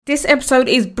This episode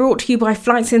is brought to you by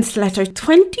Flights in Stiletto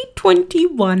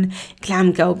 2021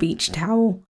 Glam Girl Beach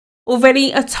Towel.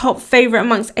 Already a top favourite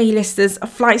amongst A-listers,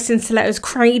 Flights in Stilettos,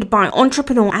 created by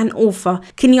entrepreneur and author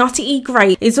Kenyatta E.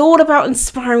 Gray, is all about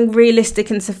inspiring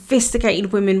realistic and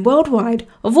sophisticated women worldwide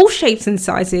of all shapes and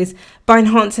sizes by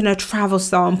enhancing their travel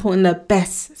style and putting their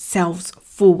best selves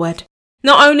forward.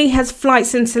 Not only has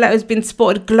Flights in Stilettos been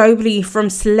spotted globally from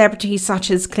celebrities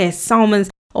such as Claire Salmons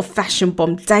or Fashion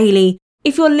Bomb Daily,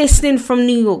 if you're listening from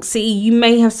New York City, you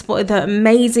may have spotted the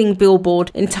amazing billboard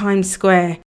in Times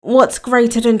Square. What's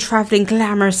greater than travelling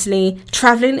glamorously,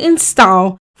 travelling in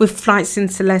style with Flights in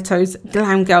Stilettos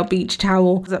Glam Girl Beach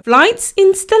Towel at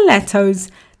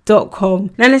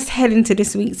flightsinstilettos.com. Now let's head into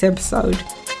this week's episode.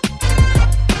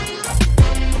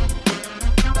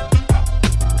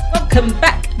 Welcome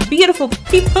back, beautiful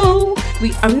people.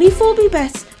 We only thought it'd be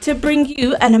best to bring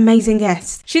you an amazing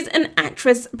guest. She's an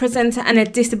actress, presenter, and a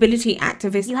disability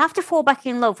activist. You have to fall back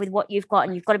in love with what you've got,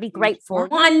 and you've got to be grateful.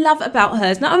 What I love about her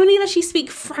is not only does she speak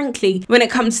frankly when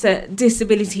it comes to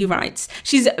disability rights,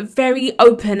 she's very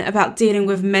open about dealing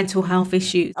with mental health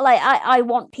issues. Like I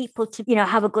want people to,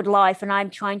 have a good life, and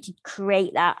I'm trying to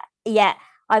create that. Yeah.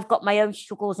 I've got my own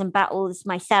struggles and battles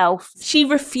myself. She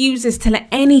refuses to let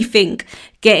anything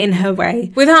get in her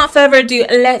way. Without further ado,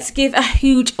 let's give a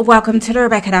huge welcome to the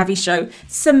Rebecca Davy Show,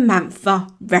 Samantha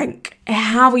Renke.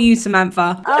 How are you,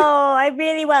 Samantha? Oh, I'm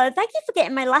really well. Thank you for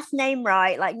getting my last name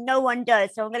right. Like no one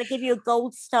does. So I'm going to give you a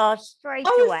gold star straight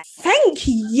away. Thank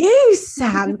you,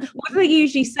 Sam. What do they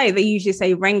usually say? They usually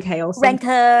say Renke or something.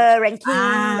 Renke.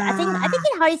 I think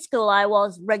in high school I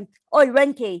was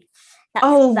Renke.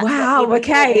 Wow.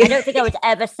 Okay. I don't think I was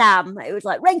ever Sam. It was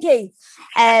like Renke.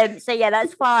 So yeah,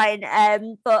 that's fine.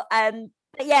 But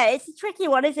yeah, it's a tricky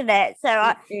one, isn't it?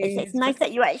 So it's nice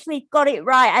that you actually got it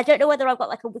right. I don't know whether I've got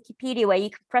like a Wikipedia where you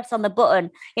can press on the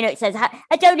button. It says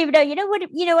I don't even know. You know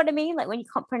what I mean? Like when you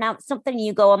can't pronounce something,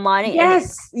 you go online. And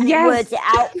it words it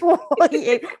out for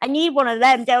you. I need one of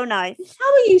them, don't I?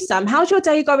 How are you, Sam? How's your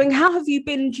day going? How have you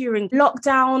been during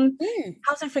lockdown?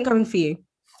 How's everything going for you?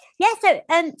 Yeah, so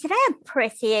today I'm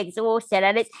pretty exhausted,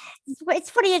 and it's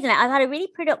funny, isn't it? I've had a really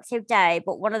productive day,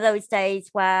 but one of those days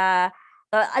where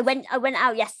I went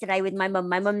out yesterday with my mum.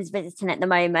 My mum's visiting at the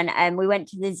moment, and we went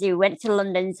to the zoo, went to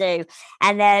London Zoo,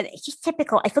 and it's just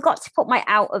typical. I forgot to put my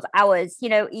out of hours,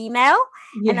 email,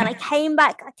 and then I came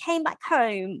back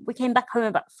home. We came back home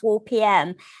about 4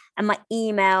 p.m. And my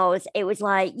emails, it was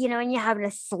like, when you're having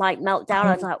a slight meltdown,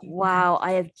 I was like, wow,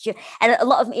 I have and a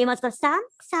lot of emails go, Sam,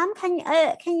 can you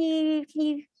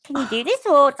do this?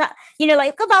 Or,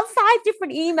 like about 5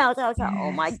 different emails. I was like,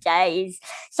 oh my days.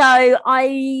 So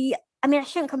I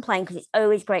shouldn't complain because it's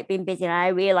always great being busy. And I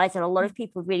realized that a lot of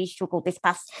people really struggled this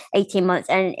past 18 months.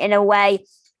 And in a way,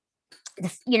 the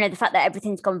fact that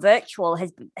everything's gone virtual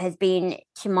has been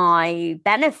to my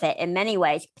benefit in many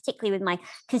ways, particularly with my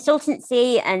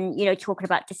consultancy and, talking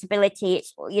about disability.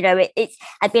 It's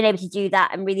I've been able to do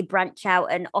that and really branch out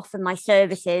and offer my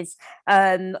services,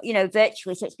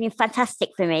 virtually. So it's been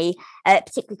fantastic for me,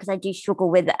 particularly because I do struggle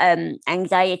with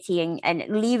anxiety and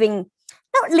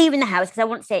not leaving the house, because I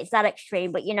won't say it's that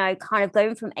extreme, but, kind of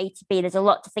going from A to B. There's a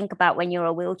lot to think about when you're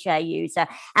a wheelchair user,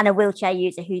 and a wheelchair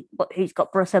user who's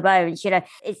got brittle bones.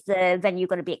 Is the venue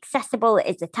going to be accessible?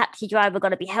 Is the taxi driver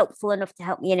going to be helpful enough to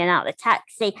help me in and out of the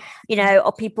taxi?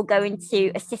 Are people going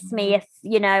to assist me if,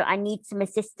 I need some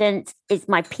assistance? Is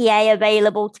my PA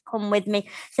available to come with me?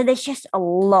 So there's just a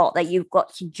lot that you've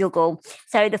got to juggle.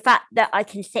 So the fact that I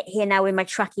can sit here now with my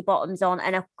tracky bottoms on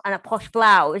and a posh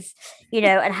blouse,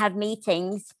 and have meetings,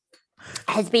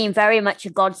 has been very much a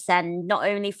godsend, not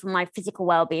only for my physical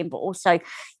well-being, but also,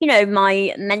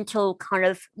 my mental kind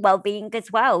of well-being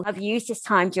as well. I've used this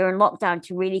time during lockdown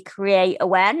to really create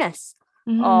awareness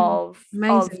of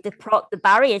the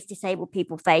barriers disabled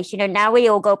people face. Now we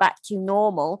all go back to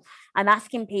normal. I'm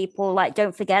asking people, like,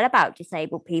 don't forget about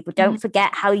disabled people. Don't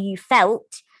forget how you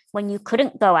felt when you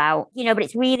couldn't go out, but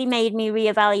it's really made me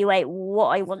reevaluate what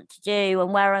I want to do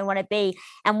and where I want to be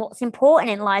and what's important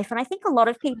in life. And I think a lot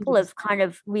of people have kind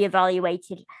of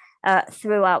reevaluated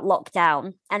throughout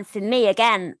lockdown. And for me,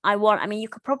 again, you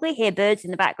could probably hear birds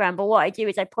in the background, but what I do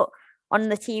is I put on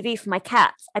the TV for my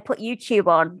cats, I put YouTube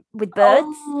on with birds.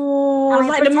 Oh,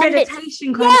 like the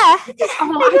meditation kind of.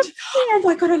 Oh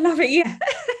my God, I love it. Yeah.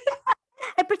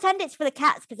 I pretend it's for the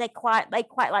cats because they quite like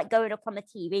going up on the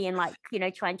TV and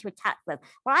trying to attack them.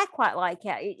 Well, I quite like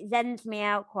it. It zens me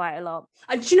out quite a lot.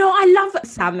 Do you know what I love,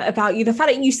 Sam, about you? The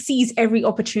fact that you seize every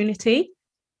opportunity.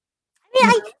 Do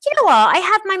you know what? I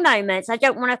have my moments. I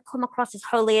don't want to come across as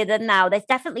holier than thou. There's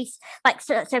definitely like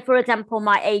so. For example,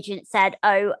 my agent said,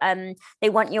 "Oh, they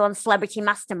want you on Celebrity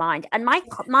Mastermind," and my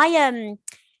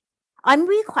I'm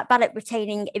really quite bad at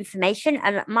retaining information,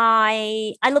 and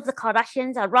I love the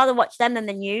Kardashians. I'd rather watch them than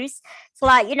the news. So,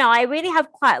 like, I really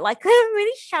have quite like a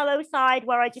really shallow side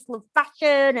where I just love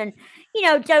fashion and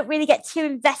don't really get too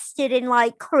invested in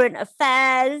like current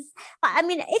affairs. I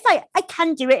mean, if I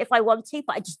can do it if I want to,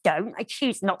 but I just don't. I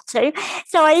choose not to.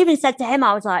 So I even said to him,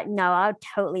 I was like, no, I would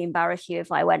totally embarrass you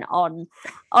if I went on,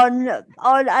 and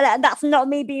that's not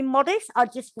me being modest.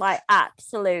 I'd just like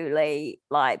absolutely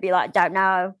like be like, don't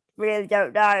know, really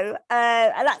don't know,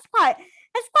 and that's quite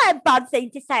a bad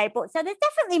thing to say. But so there's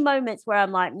definitely moments where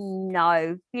I'm like,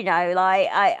 no, like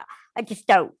I just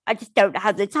don't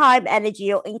have the time,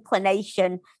 energy, or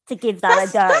inclination to give that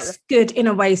a go. That's good in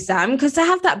a way, Sam, because to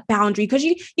have that boundary, because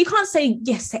you can't say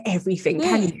yes to everything,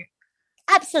 can you?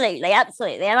 Absolutely, and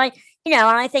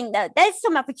I think that there's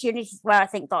some opportunities where I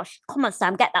think, gosh, come on,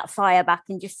 Sam, get that fire back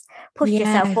and just push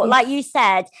yourself. But like you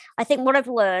said, I think what I've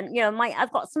learned,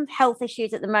 I've got some health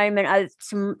issues at the moment.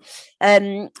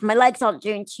 My legs aren't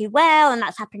doing too well, and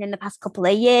that's happened in the past couple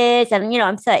of years. And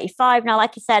I'm 35 now.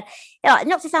 Like I said,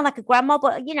 not to sound like a grandma,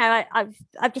 but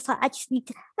I've just like I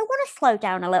want to slow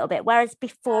down a little bit. Whereas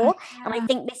before, and I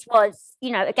think this was,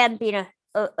 again, being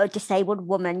a disabled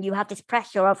woman, you have this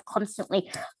pressure of constantly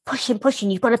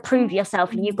pushing. You've got to prove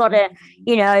yourself, and you've got to,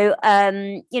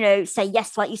 say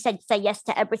yes, like you said, say yes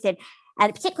to everything.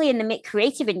 And particularly in the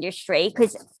creative industry,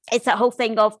 because it's that whole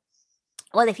thing of,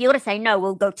 well, if you want to say no,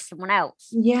 we'll go to someone else.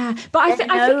 Yeah, but I think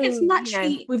it's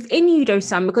naturally within you, though,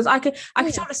 Sam, because I could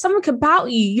tell something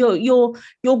about you. You're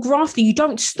grafty. You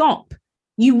don't stop.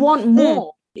 You want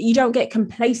more. You don't get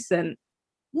complacent.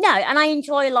 No, and I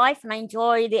enjoy life, and I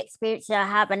enjoy the experience that I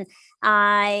have, and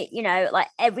I, like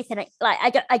everything,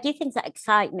 like I do things that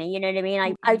excite me. You know what I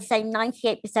mean? I would say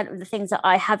 98% of the things that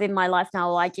I have in my life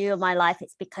now, or I do in my life,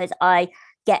 it's because I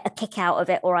get a kick out of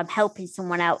it, or I'm helping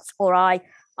someone else, or I'm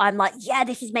like, yeah,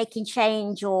 this is making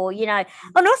change, or and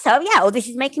also, or this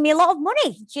is making me a lot of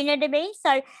money. Do you know what I mean?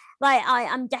 So like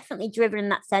I'm definitely driven in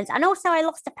that sense. And also I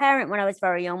lost a parent when I was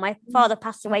very young. My father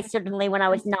passed away suddenly when I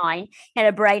was 9, had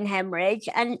a brain hemorrhage.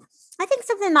 And I think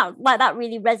something that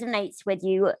really resonates with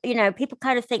you. People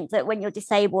kind of think that when you're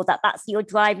disabled, that's your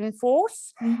driving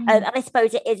force. And I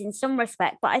suppose it is in some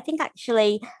respect. But I think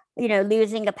actually,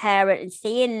 losing a parent and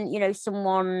seeing,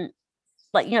 someone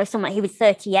like someone, he was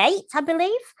 38, I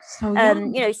believe.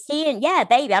 Seeing,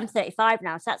 baby, I'm 35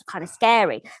 now, so that's kind of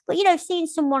scary. But seeing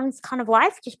someone's kind of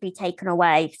life just be taken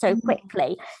away so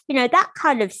quickly, that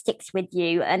kind of sticks with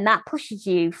you, and that pushes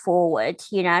you forward.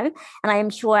 And I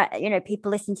am sure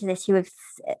people listen to this who have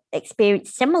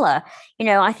experienced similar.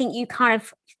 I think you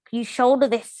shoulder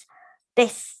this.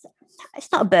 It's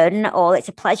not a burden at all. It's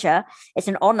a pleasure. It's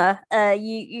an honor.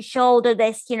 You shoulder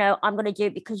this. I'm going to do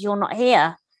it because you're not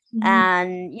here.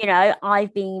 And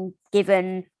I've been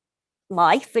given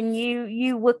life, and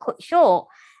you were cut short,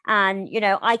 and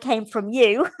I came from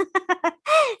you.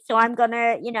 So I'm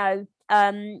gonna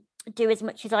do as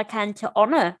much as I can to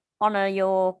honor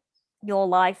your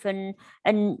life, and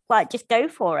like just go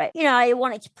for it. I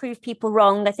wanted to prove people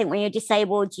wrong. I think when you're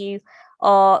disabled,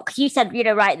 because you said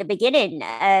right at the beginning,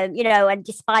 and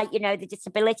despite the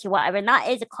disability, whatever, and that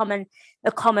is a common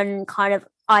kind of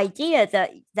idea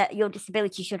that your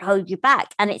disability should hold you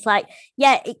back. And it's like,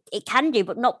 it can do,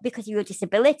 but not because of your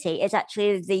disability. It's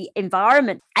actually the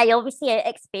environment. I obviously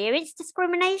experienced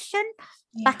discrimination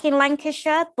back in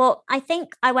Lancashire, but I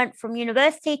think I went from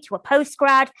university to a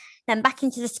postgrad, then back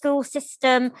into the school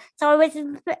system. So I was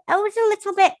a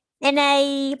little bit in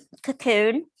a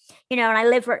cocoon. And I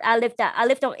lived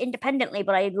independently,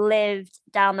 but I lived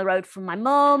down the road from my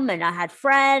mum, and I had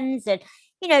friends, and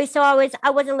so I was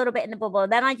a little bit in the bubble.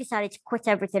 Then I decided to quit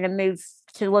everything and move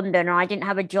to London, and I didn't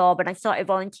have a job, and I started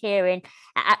volunteering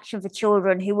at Action for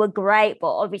Children, who were great,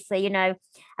 but obviously I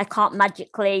can't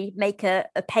magically make a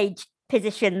paid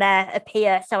position there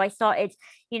appear. So I started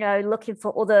looking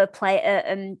for other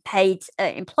paid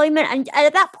employment, and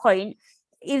at that point,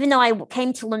 even though I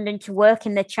came to London to work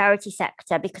in the charity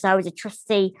sector because I was a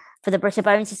trustee for the British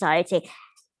Bone Society,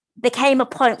 there came a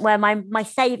point where my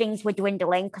savings were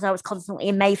dwindling because I was constantly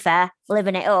in Mayfair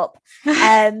living it up. So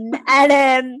I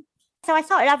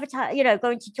started advertising,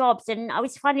 going to jobs, and I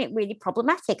was finding it really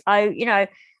problematic. I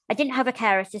didn't have a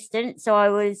care assistant, so I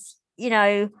was,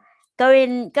 going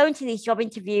to these job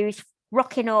interviews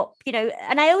rocking up,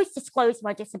 and I always disclose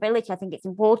my disability. I think it's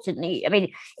important. I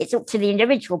mean, it's up to the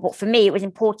individual, but for me, it was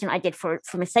important I did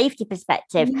from a safety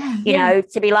perspective,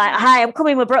 to be like, hi, I'm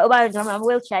coming with brittle bones, I'm a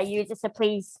wheelchair user, so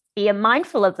please be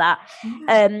mindful of that.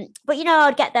 But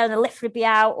I'd get there and the lift would be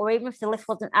out, or even if the lift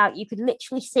wasn't out, you could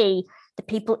literally see the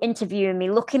people interviewing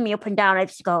me, looking me up and down. I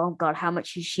just go, oh God, how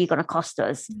much is she going to cost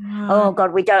us? Oh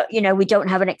God, we don't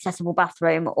have an accessible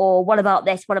bathroom, or what about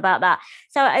this? What about that?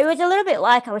 So it was a little bit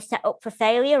like I was set up for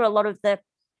failure, a lot of the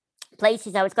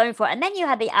places I was going for. And then you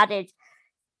had the added,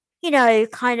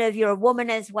 kind of, you're a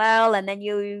woman as well. And then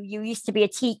you used to be a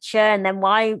teacher. And then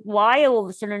why all of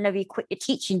a sudden have you quit your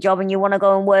teaching job and you want to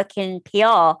go and work in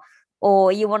PR,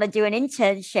 or you want to do an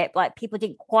internship? Like, people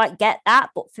didn't quite get that.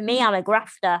 But for me, I'm a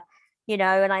grafter, and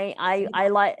I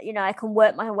like, I can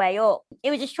work my way up.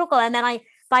 It was a struggle. And then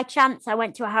by chance, I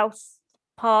went to a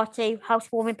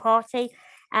housewarming party,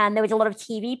 and there was a lot of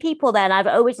TV people there. And I've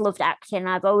always loved acting.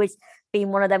 I've always been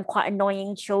one of them quite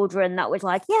annoying children that was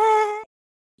like, yeah.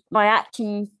 My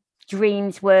acting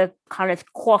dreams were kind of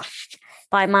quashed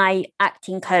by my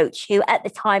acting coach, who at the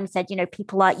time said,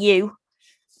 people like you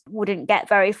wouldn't get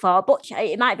very far. But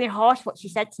it might have been harsh what she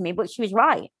said to me, but she was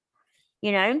right.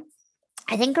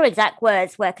 I think her exact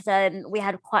words were, because we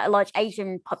had quite a large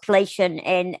Asian population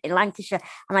in Lancashire.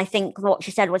 And I think what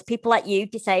she said was, people like you,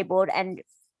 disabled, and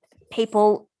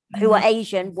people who are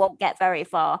Asian won't get very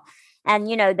far. And,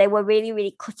 they were really,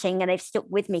 really cutting, and they've stuck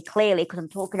with me clearly because I'm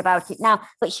talking about it now.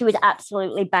 But she was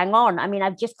absolutely bang on. I mean,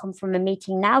 I've just come from a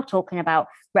meeting now talking about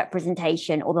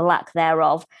representation, or the lack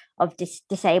thereof, of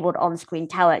disabled on-screen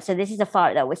talent. So this is a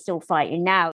fight that we're still fighting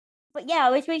now. But yeah, I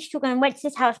was really struggling. I went to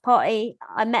this house party.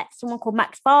 I met someone called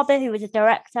Max Barber, who was a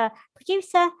director,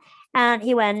 producer. And I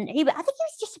think he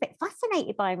was just a bit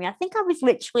fascinated by me. I think I was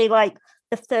literally like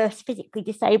the first physically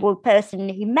disabled person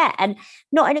he met, and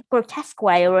not in a grotesque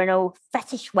way or in a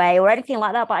fetish way or anything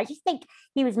like that. But I just think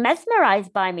he was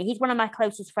mesmerized by me. He's one of my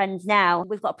closest friends now.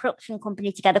 We've got a production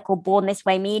company together called Born This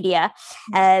Way Media.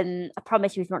 I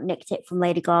promise we've not nicked it from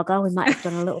Lady Gaga. We might have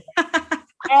done a little bit.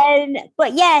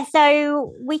 But yeah,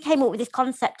 so we came up with this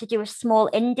concept to do a small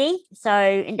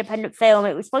independent film.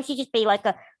 It was supposed to just be like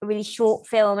a really short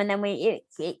film, and then it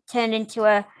turned into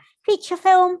a feature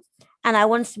film, and I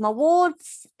won some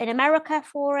awards in America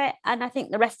for it, and I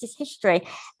think the rest is history.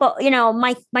 But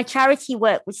my charity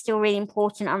work was still really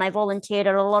important, and I volunteered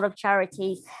at a lot of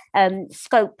charities,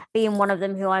 Scope being one of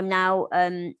them, who I'm now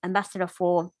ambassador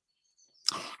for.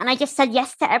 And I just said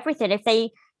yes to everything.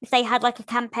 If they had like a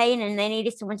campaign and they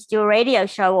needed someone to do a radio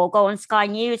show or go on Sky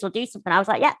News or do something, I was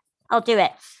like, yeah, I'll do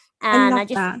it. And I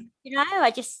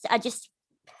just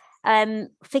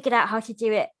figured out how to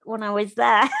do it when I was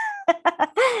there.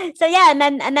 So yeah, and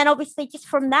then obviously just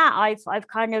from that, I've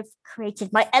kind of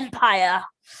created my empire.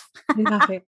 Love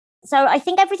it. So I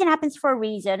think everything happens for a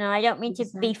reason, and I don't mean to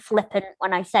be flippant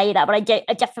when I say that, but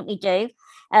I definitely do,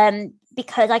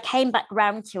 because I came back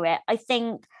round to it. I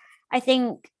think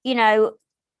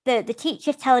the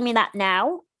teacher telling me that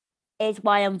now is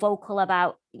why I'm vocal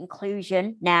about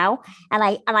inclusion now,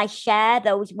 and I share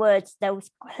those words, those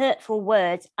hurtful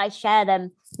words. I share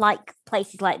them like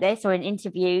places like this or in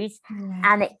interviews,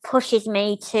 and it pushes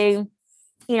me to,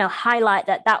 highlight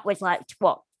that was like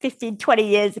what 15, 20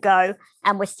 years ago,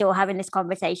 and we're still having this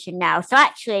conversation now. So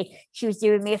actually, she was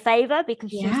doing me a favor,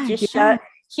 because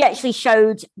she actually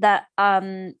showed that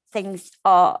things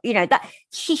are, that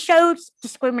she showed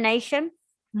discrimination.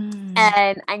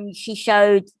 And she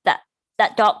showed that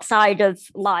dark side of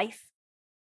life.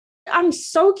 I'm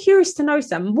so curious to know,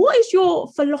 Sam, what is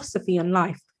your philosophy on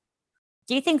life?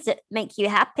 Do things that make you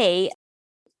happy.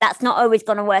 That's not always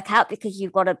going to work out, because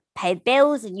you've got to pay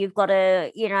bills and you've got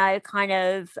to, kind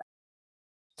of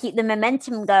keep the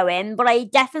momentum going. But I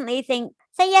definitely think,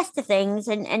 say yes to things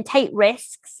and take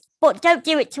risks, but don't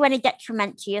do it to any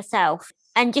detriment to yourself,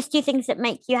 and just do things that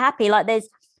make you happy. Like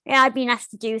I've been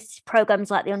asked to do programs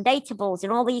like The Undateables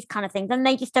and all these kind of things, and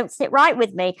they just don't sit right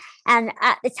with me. And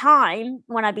at the time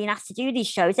when I've been asked to do these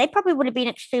shows, they probably would have been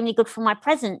extremely good for my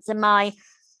presence and my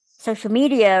social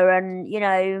media and,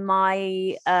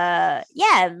 my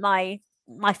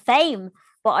fame.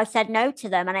 But I said no to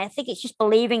them. And I think it's just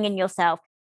believing in yourself.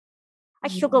 I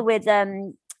struggle with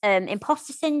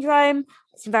imposter syndrome.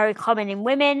 It's very common in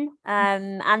women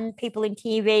and people in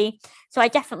TV. So I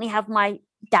definitely have my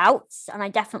doubts, and I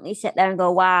definitely sit there and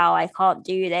go, wow, I can't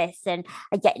do this, and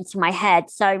I get into my head.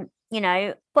 So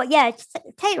but yeah, just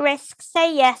take risks,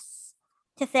 say yes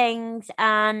to things,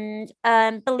 and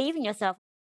believe in yourself.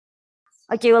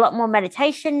 I do a lot more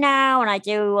meditation now, and I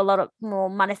do a lot more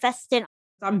manifesting.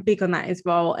 I'm big on that as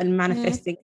well, and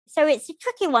manifesting. so it's a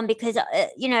tricky one because,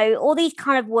 all these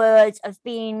kind of words have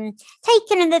been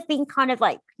taken and they've been kind of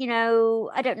like,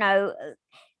 I don't know,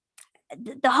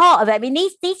 the heart of it. I mean,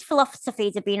 these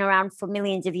philosophies have been around for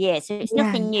millions of years, so it's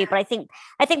nothing new. But I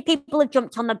think people have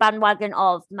jumped on the bandwagon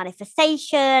of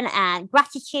manifestation and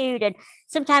gratitude, and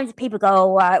sometimes people go,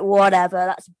 "Oh, right, whatever,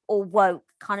 that's all woke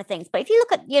kind of things." But if you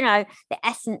look at the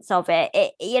essence of it,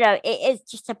 it is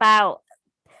just about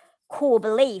core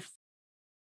beliefs.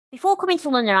 Before coming to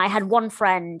London, I had one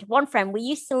friend. We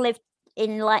used to live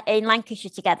in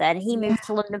Lancashire together, and he moved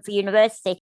to London for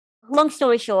university. Long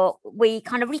story short, we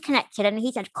kind of reconnected and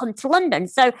he said, come to London.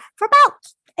 So for about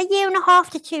a year and a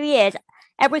half to 2 years,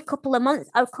 every couple of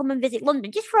months, I would come and visit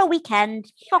London just for a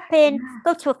weekend, shopping,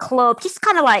 go to a club, just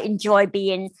kind of like enjoy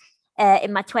being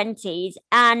in my 20s.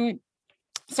 And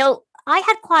so I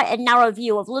had quite a narrow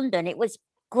view of London. It was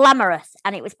glamorous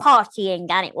and it was partying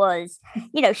and it was,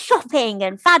 shopping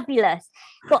and fabulous.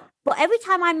 But every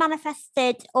time I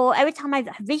manifested or every time I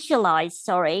visualized,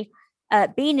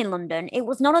 being in London, it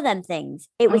was none of them things.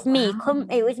 It was me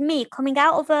coming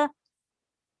out of a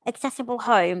accessible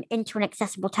home into an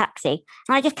accessible taxi,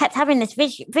 and I just kept having this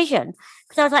vision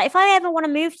because I was like, if I ever want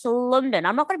to move to London,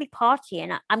 I'm not going to be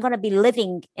partying. I'm going to be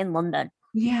living in London.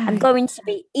 I'm going to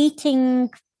be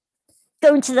eating,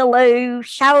 going to the loo,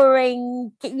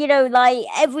 showering. Like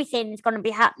everything's going to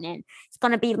be happening. It's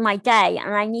going to be my day,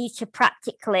 and I need to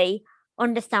practically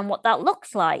understand what that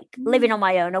looks like, living on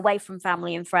my own, away from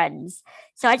family and friends.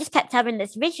 So I just kept having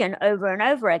this vision over and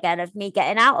over again of me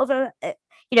getting out of a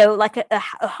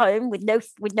home with no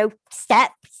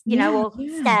steps, or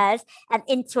stairs, and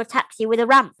into a taxi with a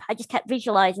ramp. I just kept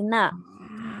visualizing that,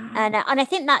 and I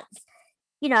think that's,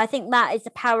 that is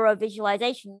the power of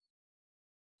visualization.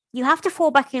 You have to fall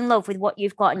back in love with what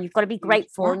you've got, and you've got to be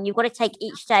grateful, and you've got to take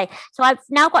each day. So I've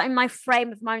now got in my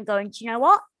frame of mind going, do you know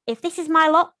what? If this is my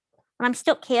lot, and I'm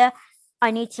stuck here, I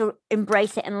need to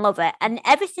embrace it and love it. And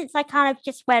ever since I kind of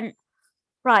just went,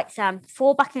 right, Sam,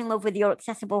 fall back in love with your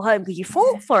accessible home because you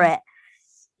fought for it,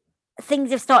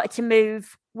 things have started to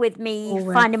move with me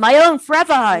finding my own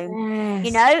forever home,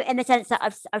 in the sense that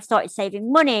I've started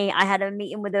saving money. I had a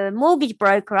meeting with a mortgage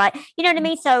broker, right? You know what I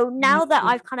mean? So now that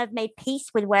I've kind of made peace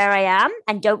with where I am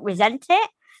and don't resent it,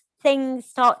 things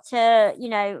start to,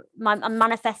 I'm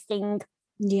manifesting.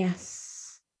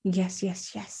 Yes.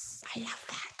 I love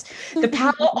that. The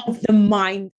power of the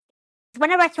mind.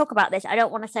 Whenever I talk about this, I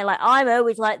don't want to say like I'm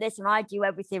always like this and I do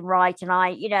everything right and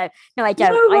I, no, I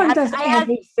don't. No one does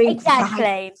everything exactly.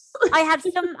 Right. I have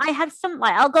some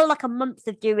like I'll go like a month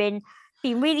of being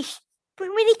really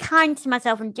kind to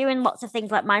myself and doing lots of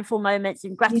things like mindful moments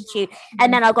and gratitude,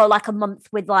 and then I'll go like a month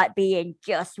with like being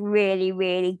just really,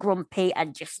 really grumpy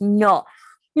and just not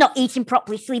eating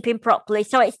properly, sleeping properly.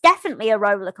 So it's definitely a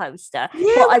roller coaster.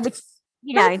 Yeah, but I would.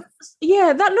 I'm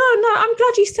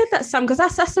glad you said that, Sam, because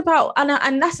that's about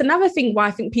and that's another thing why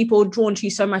I think people are drawn to you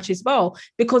so much as well,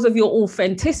 because of your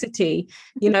authenticity,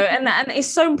 and it's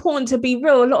so important to be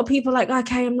real. A lot of people are like,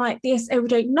 okay, I'm like this every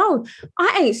day. No,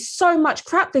 I ate so much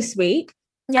crap this week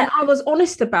and I was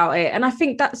honest about it, and I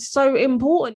think that's so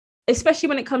important, especially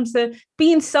when it comes to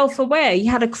being self-aware. You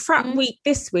had a crap week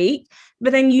this week,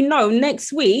 but then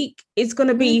next week is going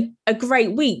to be a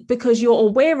great week because you're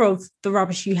aware of the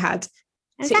rubbish you had.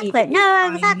 Exactly.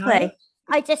 No, exactly.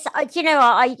 I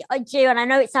do, and I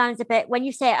know it sounds a bit, when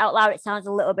you say it out loud, it sounds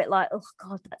a little bit like, oh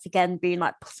God, that's again being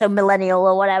like so millennial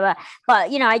or whatever.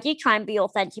 But I do try and be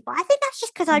authentic. But I think that's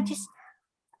just because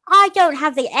I don't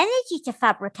have the energy to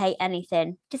fabricate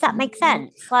anything. Does that make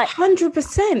sense? Like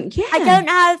 100%. Yeah. I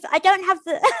don't have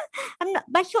the.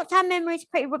 My short-term memory is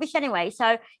pretty rubbish anyway.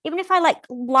 So even if I like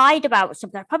lied about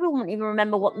something, I probably won't even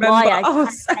remember what lie I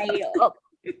made up.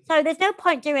 So there's no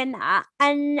point doing that.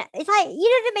 And it's like, you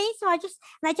know what I mean? So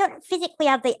I don't physically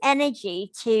have the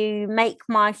energy to make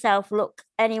myself look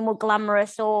any more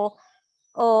glamorous or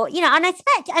and I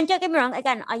expect, and don't get me wrong,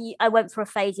 again, I went for a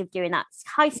phase of doing that.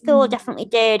 High school, I definitely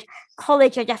did.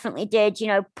 College, I definitely did,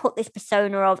 put this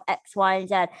persona of X, Y, and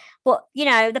Z. But,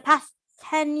 the past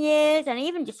 10 years and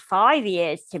even just 5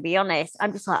 years, to be honest,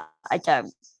 I'm just like,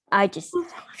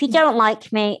 if you don't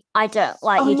like me, I don't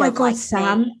like you. Oh my God,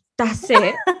 Sam. That's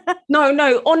it.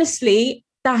 No, honestly,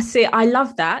 that's it. I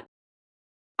love that.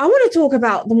 I want to talk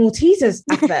about the Maltesers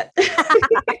advert.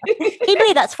 Can you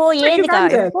believe that's 4 years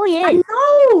ago? 4 years. I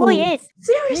know. 4 years.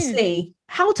 Seriously.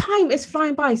 How time is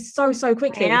flying by so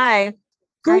quickly. I know.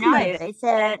 I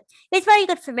know it's very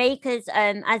good for me because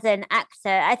as an actor,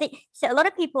 I think so a lot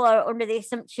of people are under the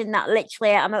assumption that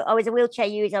literally I was a wheelchair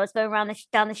user. I was going around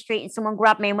down the street and someone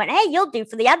grabbed me and went, "Hey, you'll do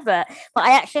for the advert." But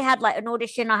I actually had like an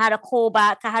audition. I had a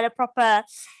callback. I had a proper,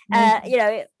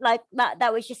 like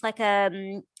that was just like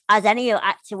as any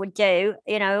actor would do,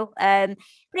 but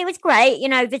it was great.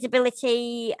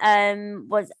 Visibility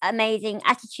was amazing.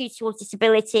 Attitude towards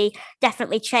disability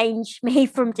definitely changed me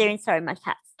from doing. Sorry, my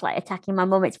cat's like attacking my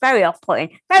mum. It's very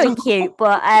off-putting, very cute,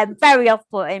 but very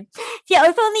off-putting. Yeah,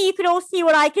 if only you could all see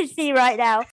what I can see right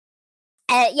now.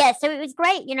 So it was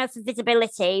great, for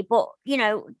visibility, but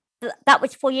that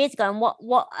was 4 years ago. And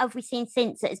what have we seen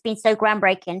since that has been so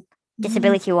groundbreaking,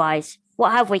 disability-wise?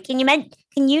 What have we? Can you name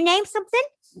something?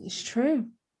 It's true.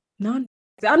 None.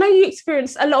 I know you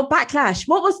experienced a lot of backlash.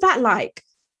 What was that like?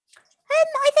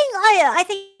 I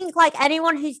think like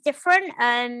anyone who's different,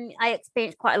 I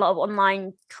experienced quite a lot of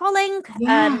online trolling.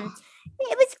 Yeah.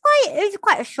 It was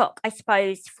quite a shock, I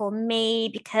suppose, for me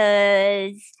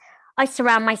because I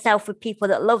surround myself with people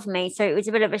that love me. So it was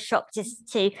a bit of a shock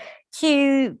just to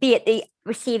be at the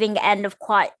receiving end of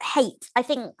quite hate. I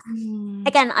think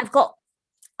again, I've got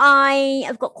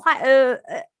quite a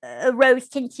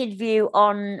rose-tinted view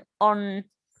on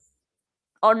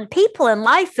people in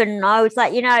life, and I was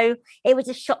like, it was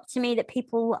a shock to me that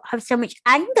people have so much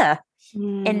anger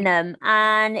in them,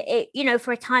 and it,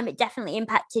 for a time, it definitely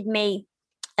impacted me.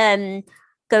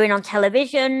 Going on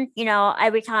television,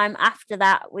 every time after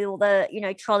that, with all the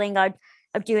trolling, I'd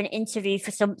do an interview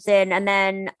for something, and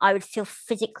then I would feel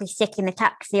physically sick in the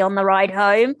taxi on the ride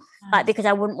home, like because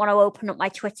I wouldn't want to open up my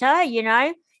Twitter,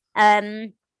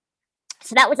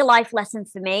 so that was a life lesson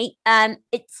for me.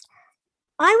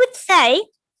 I would say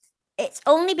it's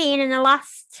only been in the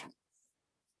last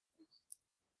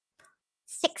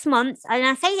 6 months, and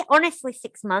I say honestly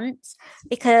 6 months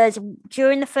because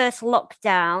during the first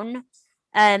lockdown,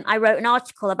 I wrote an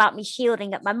article about me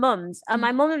shielding at my mum's. And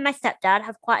my mum and my stepdad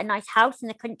have quite a nice house in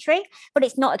the country, but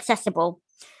it's not accessible.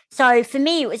 So for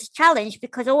me, it was a challenge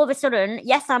because all of a sudden,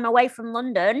 yes, I'm away from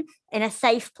London in a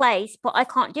safe place, but I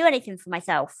can't do anything for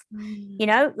myself.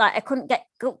 Like I couldn't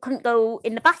go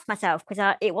in the bath myself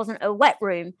because it wasn't a wet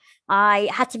room. I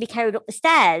had to be carried up the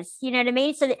stairs. You know what I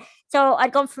mean? So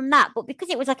I'd gone from that, but because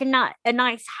it was like a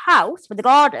nice house with a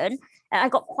garden, I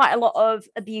got quite a lot of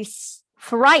abuse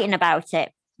for writing about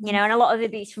it. And a lot of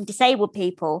abuse from disabled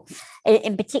people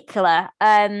in particular.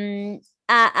 And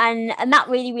that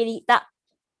really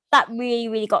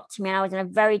got to me. And I was in a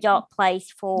very dark place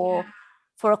for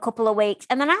a couple of weeks.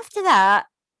 And then after that,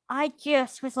 I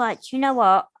just was like, you know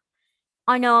what?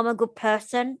 I know I'm a good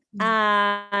person.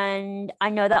 And I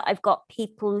know that I've got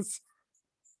people's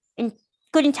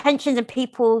good intentions and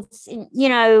people's,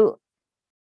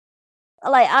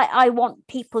 like I want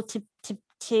people to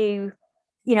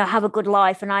have a good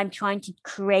life. And I'm trying to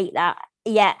create that.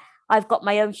 Yet I've got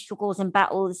my own struggles and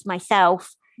battles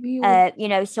myself.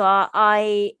 So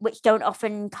I which don't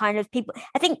often kind of people.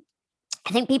 I think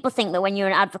people think that when you're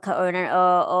an advocate or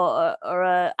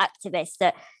a activist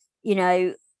that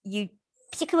you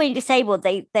particularly when you're disabled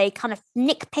they kind of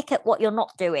nitpick at what you're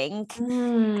not doing,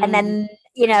 and then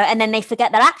they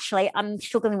forget that actually I'm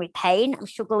struggling with pain, I'm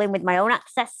struggling with my own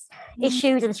access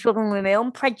issues, I'm struggling with my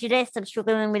own prejudice, I'm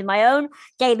struggling with my own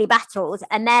daily battles,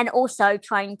 and then also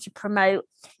trying to promote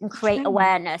and create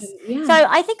awareness. So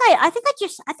I think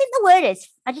the word is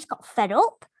I just got fed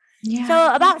up.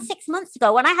 So about 6 months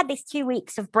ago, when I had these 2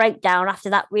 weeks of breakdown after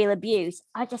that real abuse,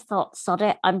 I just thought, sod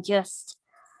it, I'm just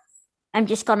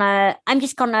gonna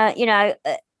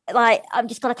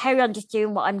carry on just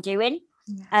doing what I'm doing.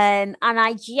 And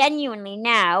I genuinely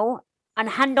now, and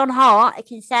hand on heart, I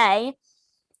can say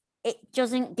it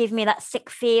doesn't give me that sick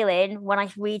feeling when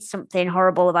I read something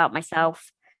horrible about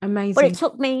myself. Amazing. But it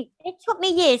took me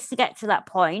years to get to that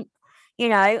point,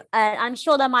 and I'm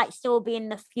sure there might still be in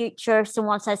the future if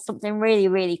someone says something really,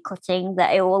 really cutting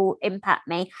that it will impact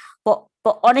me. But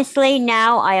honestly,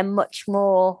 now I am much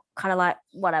more kind of like,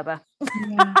 whatever.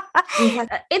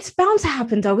 It's bound to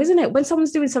happen though, isn't it? When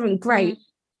someone's doing something great,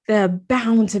 there are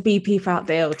bound to be people out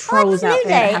there or trolls out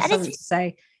there that have something to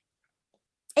say.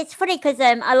 It's funny because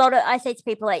I say to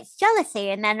people like, it's jealousy,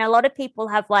 and then a lot of people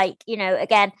have like,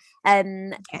 don't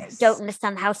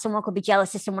understand how someone could be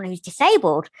jealous of someone who's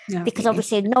disabled, because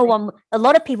obviously a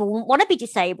lot of people wouldn't want to be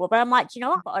disabled, but I'm like,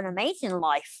 I've got an amazing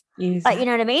life. Like, you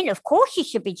know what I mean? Of course you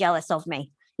should be jealous of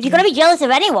me. If you're going to be jealous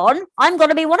of anyone, I'm going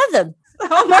to be one of them.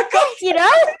 Oh my God.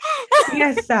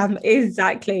 Yes, Sam,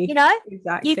 exactly.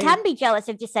 Exactly. You can be jealous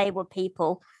of disabled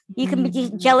people. You can be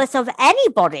jealous of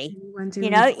anybody,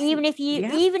 even if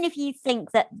you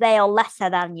think that they are lesser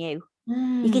than you.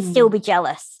 You can still be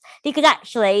jealous, because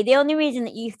actually the only reason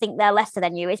that you think they're lesser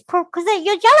than you is because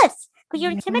you're jealous, because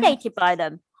you're intimidated by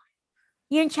them.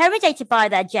 You're intimidated by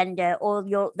their gender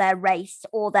or their race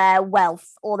or their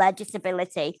wealth or their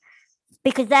disability,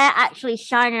 because they're actually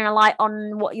shining a light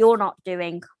on what you're not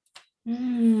doing.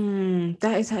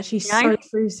 That is actually so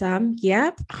true, Sam.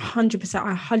 Yep, 100%.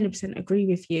 I 100% agree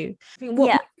with you. I think what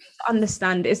we need to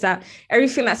understand is that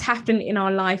everything that's happened in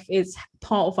our life is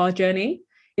part of our journey.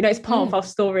 It's part of our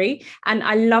story. And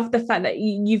I love the fact that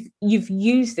you've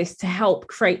used this to help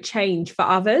create change for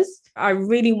others. I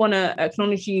really want to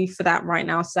acknowledge you for that right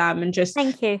now, Sam, and just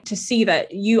thank you to see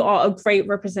that you are a great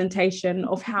representation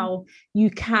of how you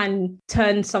can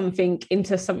turn something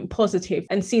into something positive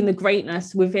and seeing the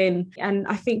greatness within. And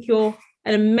I think you're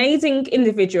an amazing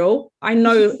individual. I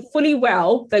know fully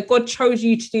well that God chose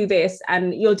you to do this,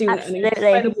 and you're doing an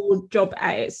incredible job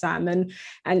at it, Sam.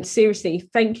 And seriously,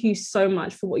 thank you so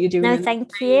much for what you're doing. No,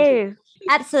 thank you.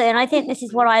 Absolutely. And I think this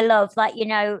is what I love. Like,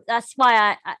 that's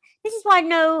why this is why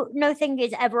no thing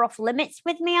is ever off limits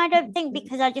with me, I don't think,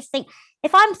 because I just think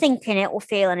if I'm thinking it or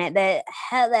feeling it,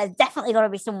 there's definitely got to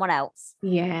be someone else.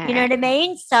 Yeah. You know what I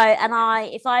mean? So, and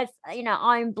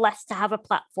I'm blessed to have a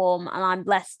platform, and I'm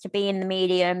blessed to be in the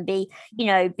media and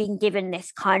being given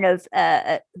this kind of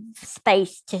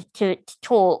space to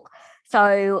talk.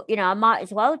 So, I might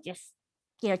as well just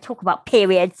talk about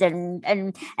periods and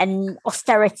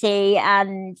austerity,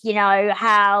 and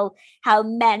how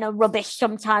men are rubbish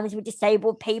sometimes with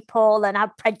disabled people and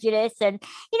have prejudice, and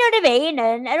you know what I mean,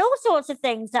 and all sorts of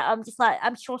things that I'm just like,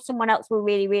 I'm sure someone else will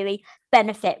really, really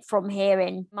benefit from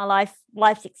hearing my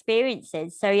life's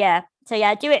experiences. So yeah,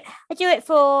 I do it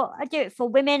for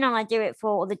women, and I do it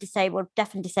for all the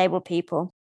deaf and disabled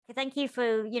people. Thank you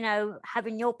for,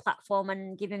 having your platform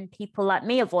and giving people like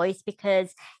me a voice,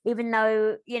 because even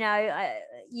though,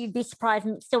 you'd be surprised,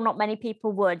 and still not many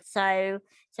people would. So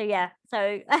yeah. So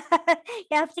you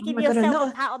have to give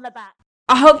yourself a pat on the back.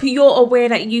 I hope you're aware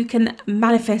that you can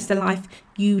manifest the life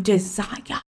you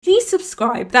desire. Please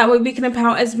subscribe. That way we can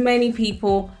empower as many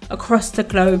people across the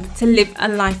globe to live a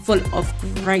life full of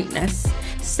greatness.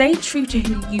 Stay true to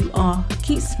who you are.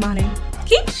 Keep smiling.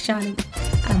 Keep shining.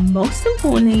 And most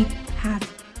importantly, have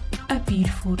a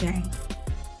beautiful day.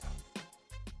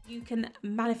 You can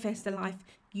manifest the life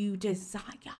you desire.